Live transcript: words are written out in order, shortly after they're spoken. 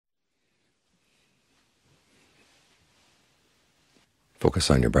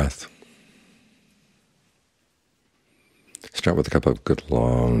Focus on your breath. Start with a couple of good,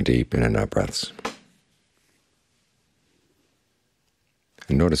 long, deep in and out breaths.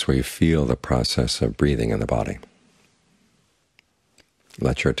 And notice where you feel the process of breathing in the body.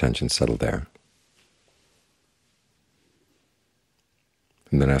 Let your attention settle there.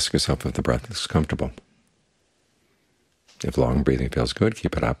 And then ask yourself if the breath is comfortable. If long breathing feels good,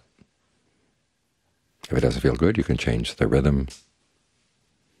 keep it up. If it doesn't feel good, you can change the rhythm,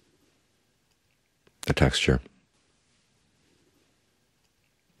 the texture.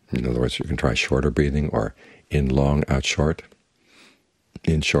 In other words, you can try shorter breathing, or in long, out short,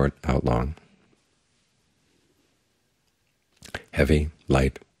 in short, out long. Heavy,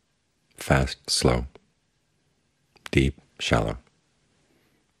 light, fast, slow, deep, shallow.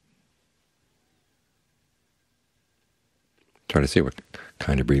 Try to see what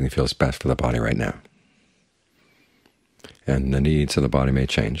kind of breathing feels best for the body right now. And the needs of the body may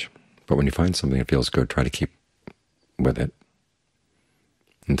change, but when you find something that feels good, try to keep with it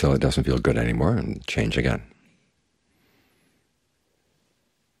until it doesn't feel good anymore, and change again.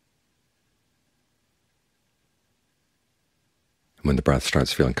 When the breath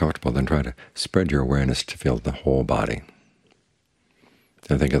starts feeling comfortable, then try to spread your awareness to feel the whole body.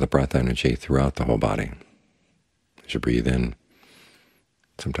 And think of the breath energy throughout the whole body. As you breathe in,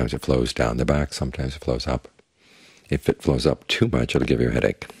 sometimes it flows down the back, sometimes it flows up. If it flows up too much, it'll give you a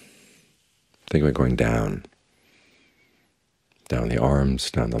headache. Think of it going down the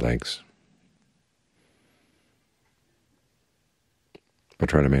arms, down the legs. But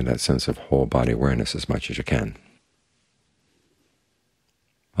try to maintain that sense of whole body awareness as much as you can.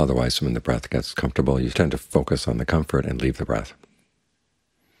 Otherwise, when the breath gets comfortable, you tend to focus on the comfort and leave the breath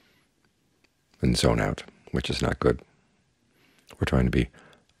and zone out, which is not good. We're trying to be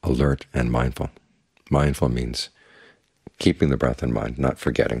alert and mindful. Mindful means keeping the breath in mind, not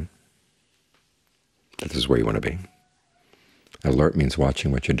forgetting that this is where you want to be. Alert means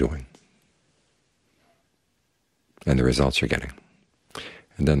watching what you're doing and the results you're getting.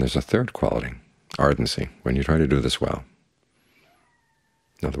 And then there's a third quality, ardency, when you try to do this well.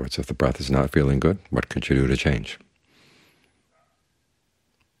 In other words, if the breath is not feeling good, what could you do to change?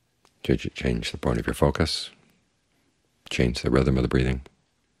 Should you change the point of your focus? Change the rhythm of the breathing?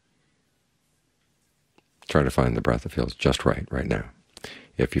 Try to find the breath that feels just right now.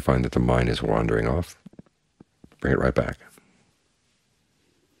 If you find that the mind is wandering off, bring it right back.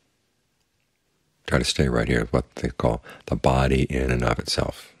 Try to stay right here with what they call the body in and of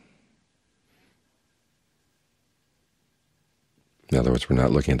itself. In other words, we're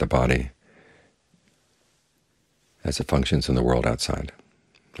not looking at the body as it functions in the world outside.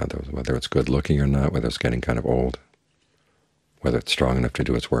 In other words, whether it's good looking or not, whether it's getting kind of old, whether it's strong enough to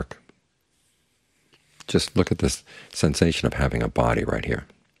do its work. Just look at this sensation of having a body right here.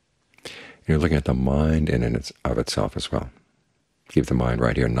 You're looking at the mind in and of itself as well. Keep the mind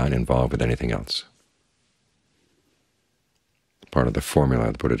right here, not involved with anything else. Part of the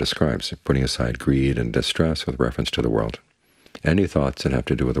formula the Buddha describes, putting aside greed and distress with reference to the world. Any thoughts that have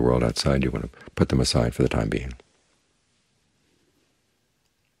to do with the world outside, you want to put them aside for the time being.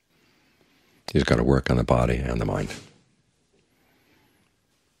 You've got to work on the body and the mind,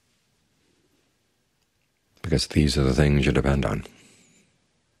 because these are the things you depend on.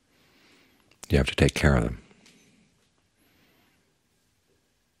 You have to take care of them.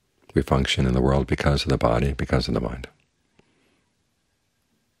 We function in the world because of the body, because of the mind.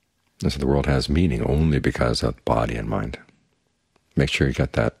 And so the world has meaning only because of body and mind. Make sure you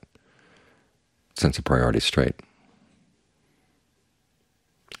get that sense of priority straight.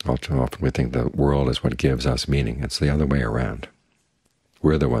 All too often we think the world is what gives us meaning. It's the other way around.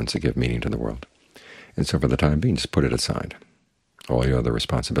 We're the ones that give meaning to the world. And so for the time being, just put it aside, all your other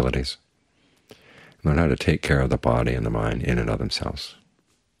responsibilities. Learn how to take care of the body and the mind in and of themselves.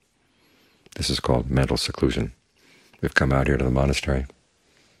 This is called mental seclusion. We've come out here to the monastery,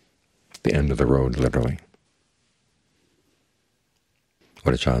 the end of the road, literally.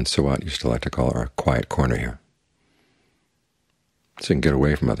 What Ajahn Suwat used to like to call our quiet corner here. So you can get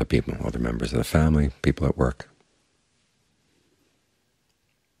away from other people, other members of the family, people at work.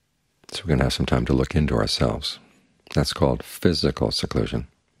 So we're going to have some time to look into ourselves. That's called physical seclusion.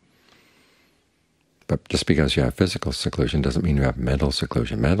 But just because you have physical seclusion doesn't mean you have mental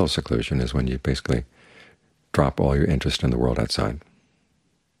seclusion. Mental seclusion is when you basically drop all your interest in the world outside.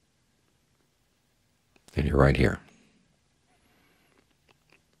 And you're right here.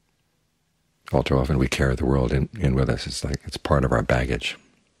 All too often we carry the world in with us. It's like it's part of our baggage.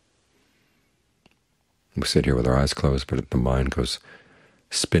 We sit here with our eyes closed, but the mind goes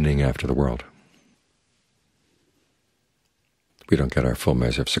spinning after the world. we don't get our full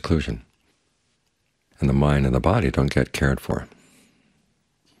measure of seclusion, and the mind and the body don't get cared for.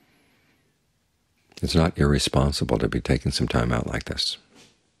 It's not irresponsible to be taking some time out like this.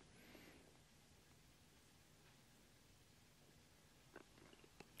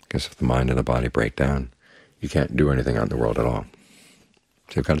 Because if the mind and the body break down, you can't do anything out in the world at all.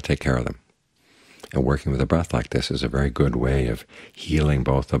 So you've got to take care of them. And working with the breath like this is a very good way of healing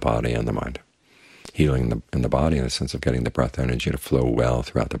both the body and the mind. Healing in the body in the sense of getting the breath energy to flow well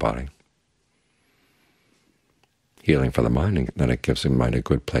throughout the body. Healing for the mind, and then it gives the mind a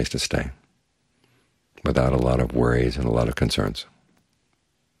good place to stay, without a lot of worries and a lot of concerns.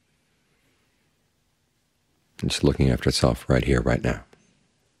 It's looking after itself right here, right now.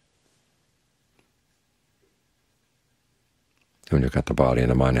 When you've got the body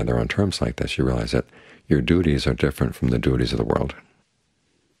and the mind on their own terms like this, you realize that your duties are different from the duties of the world.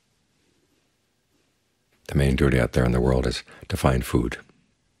 The main duty out there in the world is to find food,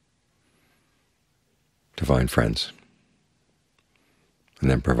 to find friends, and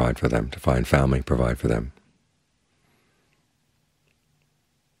then provide for them, to find family, provide for them.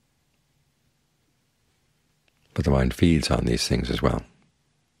 But the mind feeds on these things as well.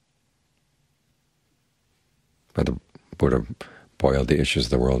 But the Buddha boiled the issues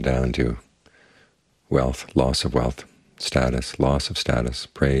of the world down to wealth, loss of wealth, status, loss of status,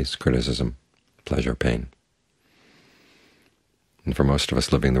 praise, criticism, pleasure, pain. And for most of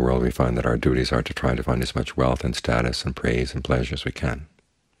us living in the world, we find that our duties are to try to find as much wealth and status and praise and pleasure as we can.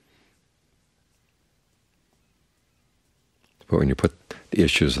 But when you put the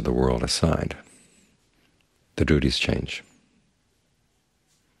issues of the world aside, the duties change.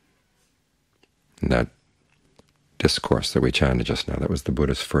 And that discourse that we chanted just now, that was the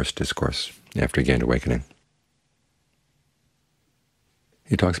Buddha's first discourse after he gained awakening.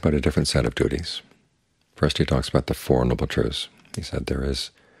 He talks about a different set of duties. First he talks about the Four Noble Truths. He said there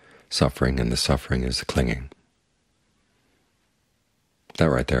is suffering, and the suffering is the clinging. That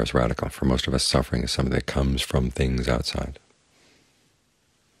right there is radical. For most of us, suffering is something that comes from things outside.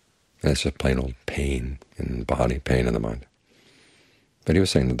 And it's just plain old pain in the body, pain in the mind. But he was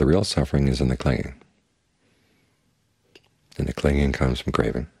saying that the real suffering is in the clinging. And the clinging comes from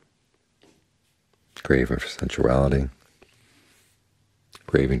craving. Craving for sensuality,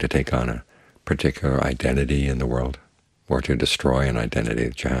 craving to take on a particular identity in the world, or to destroy an identity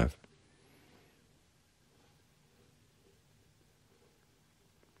that you have.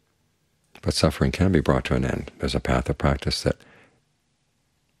 But suffering can be brought to an end. There's a path of practice that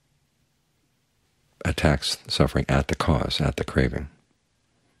attacks suffering at the cause, at the craving.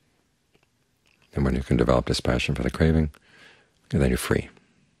 And when you can develop this passion for the craving, then you're free.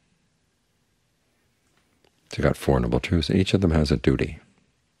 So you've got Four Noble Truths, and each of them has a duty.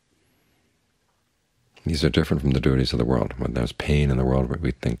 These are different from the duties of the world. When there's pain in the world, we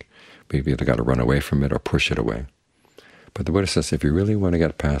think we've either got to run away from it or push it away. But the Buddha says if you really want to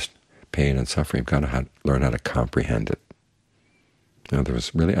get past pain and suffering, you've got to learn how to comprehend it. In other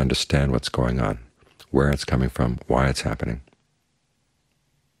words, really understand what's going on, where it's coming from, why it's happening.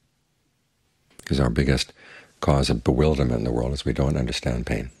 Because our biggest cause of bewilderment in the world is we don't understand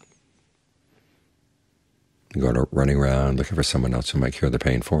pain. We go to running around looking for someone else who might cure the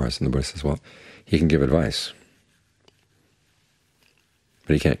pain for us, and the Buddha says, well, he can give advice,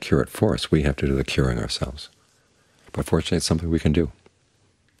 but he can't cure it for us. We have to do the curing ourselves. But fortunately, it's something we can do.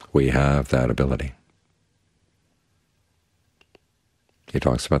 We have that ability. He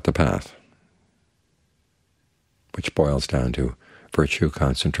talks about the path, which boils down to virtue,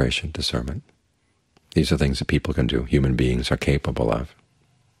 concentration, discernment. These are things that people can do, human beings are capable of.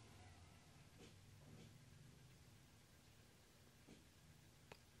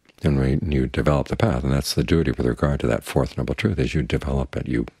 And when you develop the path, and that's the duty with regard to that Fourth Noble Truth, is you develop it,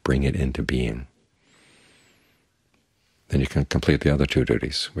 you bring it into being. Then you can complete the other two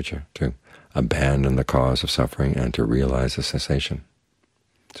duties, which are to abandon the cause of suffering and to realize the cessation.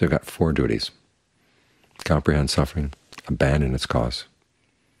 So you've got four duties: comprehend suffering, abandon its cause,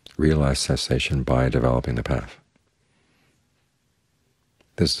 realize cessation by developing the path.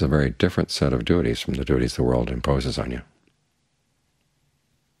 This is a very different set of duties from the duties the world imposes on you.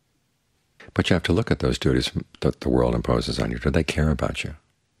 But you have to look at those duties that the world imposes on you. Do they care about you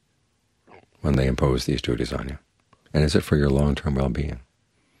when they impose these duties on you? And is it for your long-term well-being?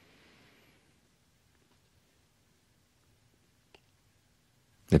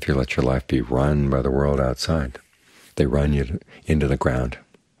 If you let your life be run by the world outside, they run you into the ground.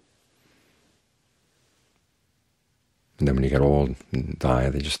 And then when you get old and die,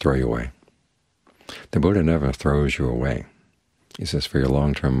 they just throw you away. The Buddha never throws you away. He says, for your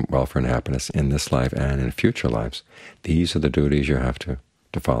long-term welfare and happiness in this life and in future lives, these are the duties you have to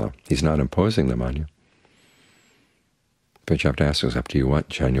follow. He's not imposing them on you. But you have to ask yourself, do you want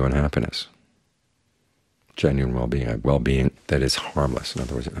genuine happiness? Genuine well-being, a well-being that is harmless. In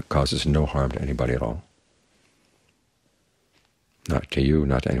other words, it causes no harm to anybody at all. Not to you,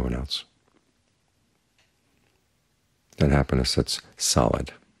 not to anyone else. Then happiness that's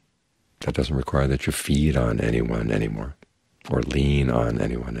solid, that doesn't require that you feed on anyone anymore or lean on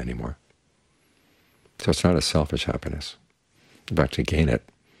anyone anymore. So it's not a selfish happiness. In fact, to gain it,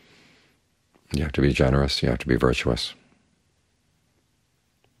 you have to be generous, you have to be virtuous,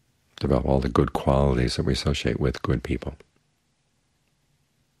 develop all the good qualities that we associate with good people.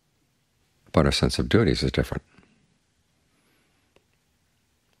 But our sense of duties is different.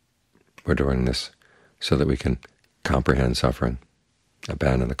 We're doing this so that we can comprehend suffering,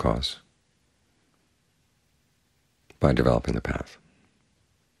 abandon the cause, by developing the path.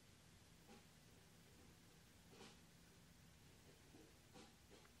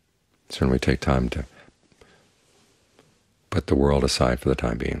 So when we take time to put the world aside for the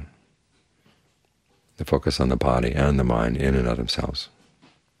time being, to focus on the body and the mind in and of themselves.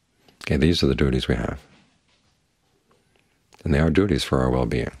 Okay, these are the duties we have. And they are duties for our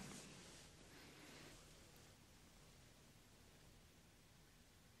well-being.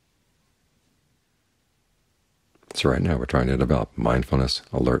 So right now we're trying to develop mindfulness,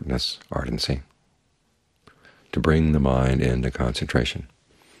 alertness, ardency, to bring the mind into concentration,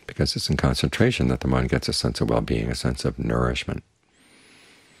 because it's in concentration that the mind gets a sense of well-being, a sense of nourishment.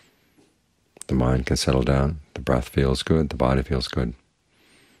 The mind can settle down, the breath feels good, the body feels good.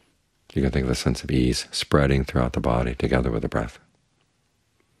 You can think of the sense of ease spreading throughout the body together with the breath.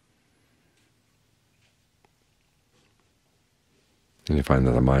 And you find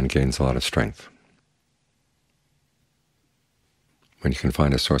that the mind gains a lot of strength. When you can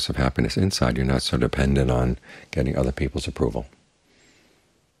find a source of happiness inside, you're not so dependent on getting other people's approval.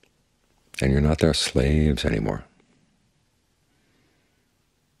 And you're not their slaves anymore.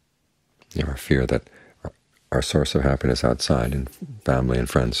 You know, our fear that our source of happiness outside, in family and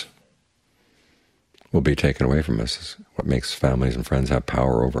friends, will be taken away from us is what makes families and friends have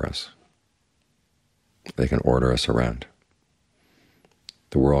power over us. They can order us around.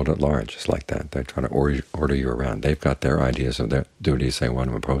 The world at large is like that. They try to order you around. They've got their ideas of their duties they want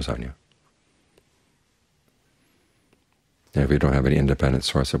to impose on you. And if we don't have any independent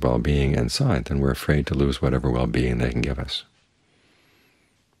source of well-being inside, then we're afraid to lose whatever well-being they can give us.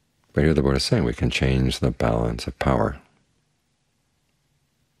 But here the Buddha is saying we can change the balance of power.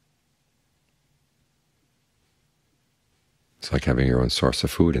 It's like having your own source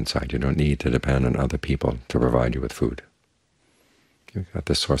of food inside. You don't need to depend on other people to provide you with food. You've got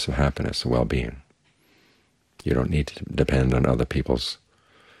this source of happiness, well-being. You don't need to depend on other people's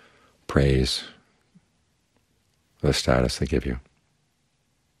praise, the status they give you.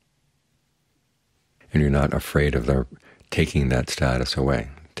 And you're not afraid of their taking that status away,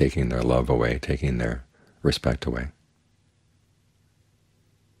 taking their love away, taking their respect away.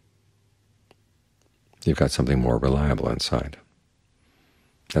 You've got something more reliable inside.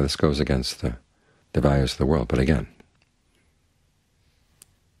 Now this goes against the values of the world, but again,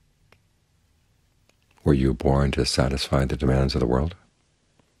 were you born to satisfy the demands of the world?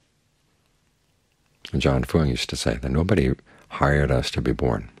 And John Fung used to say that nobody hired us to be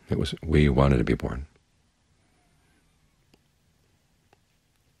born. It was we wanted to be born.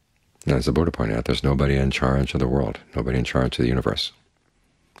 And as the Buddha pointed out, there's nobody in charge of the world, nobody in charge of the universe.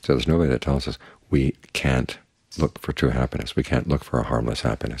 So there's nobody that tells us we can't look for true happiness, we can't look for a harmless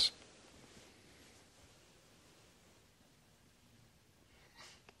happiness.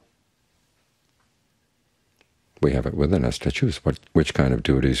 We have it within us to choose which kind of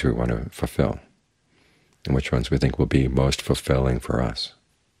duties we want to fulfill, and which ones we think will be most fulfilling for us.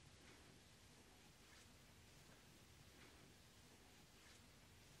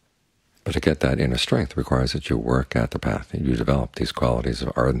 But to get that inner strength requires that you work at the path, that you develop these qualities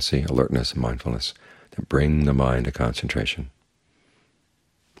of ardency, alertness, and mindfulness that bring the mind to concentration,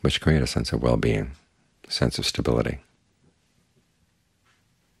 which create a sense of well-being, a sense of stability.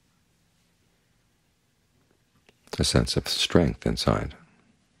 A sense of strength inside.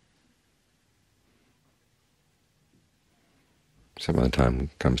 So when the time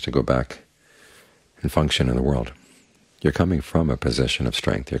comes to go back and function in the world, you're coming from a position of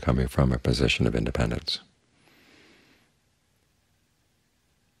strength. You're coming from a position of independence.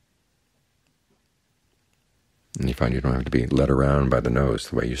 And you find you don't have to be led around by the nose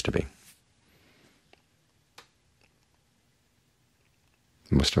the way it used to be.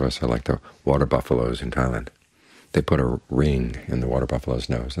 Most of us are like the water buffaloes in Thailand. They put a ring in the water buffalo's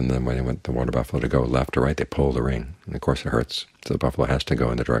nose, and then when they want the water buffalo to go left or right, they pull the ring. And of course it hurts, so the buffalo has to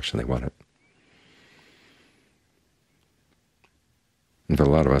go in the direction they want it. And for a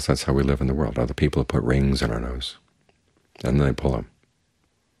lot of us, that's how we live in the world. Other people put rings in our nose, and then they pull them.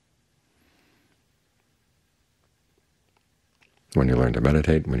 When you learn to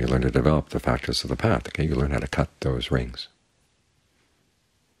meditate, when you learn to develop the factors of the path, okay, you learn how to cut those rings.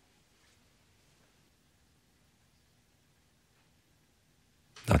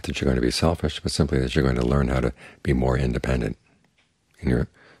 Not that you're going to be selfish, but simply that you're going to learn how to be more independent in your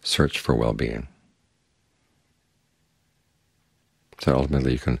search for well-being. So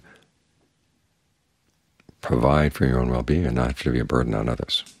ultimately you can provide for your own well-being and not have to be a burden on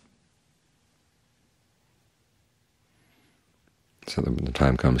others. So that when the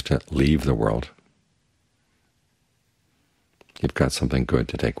time comes to leave the world, you've got something good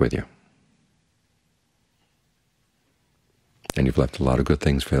to take with you. And you've left a lot of good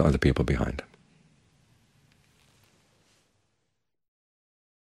things for other people behind.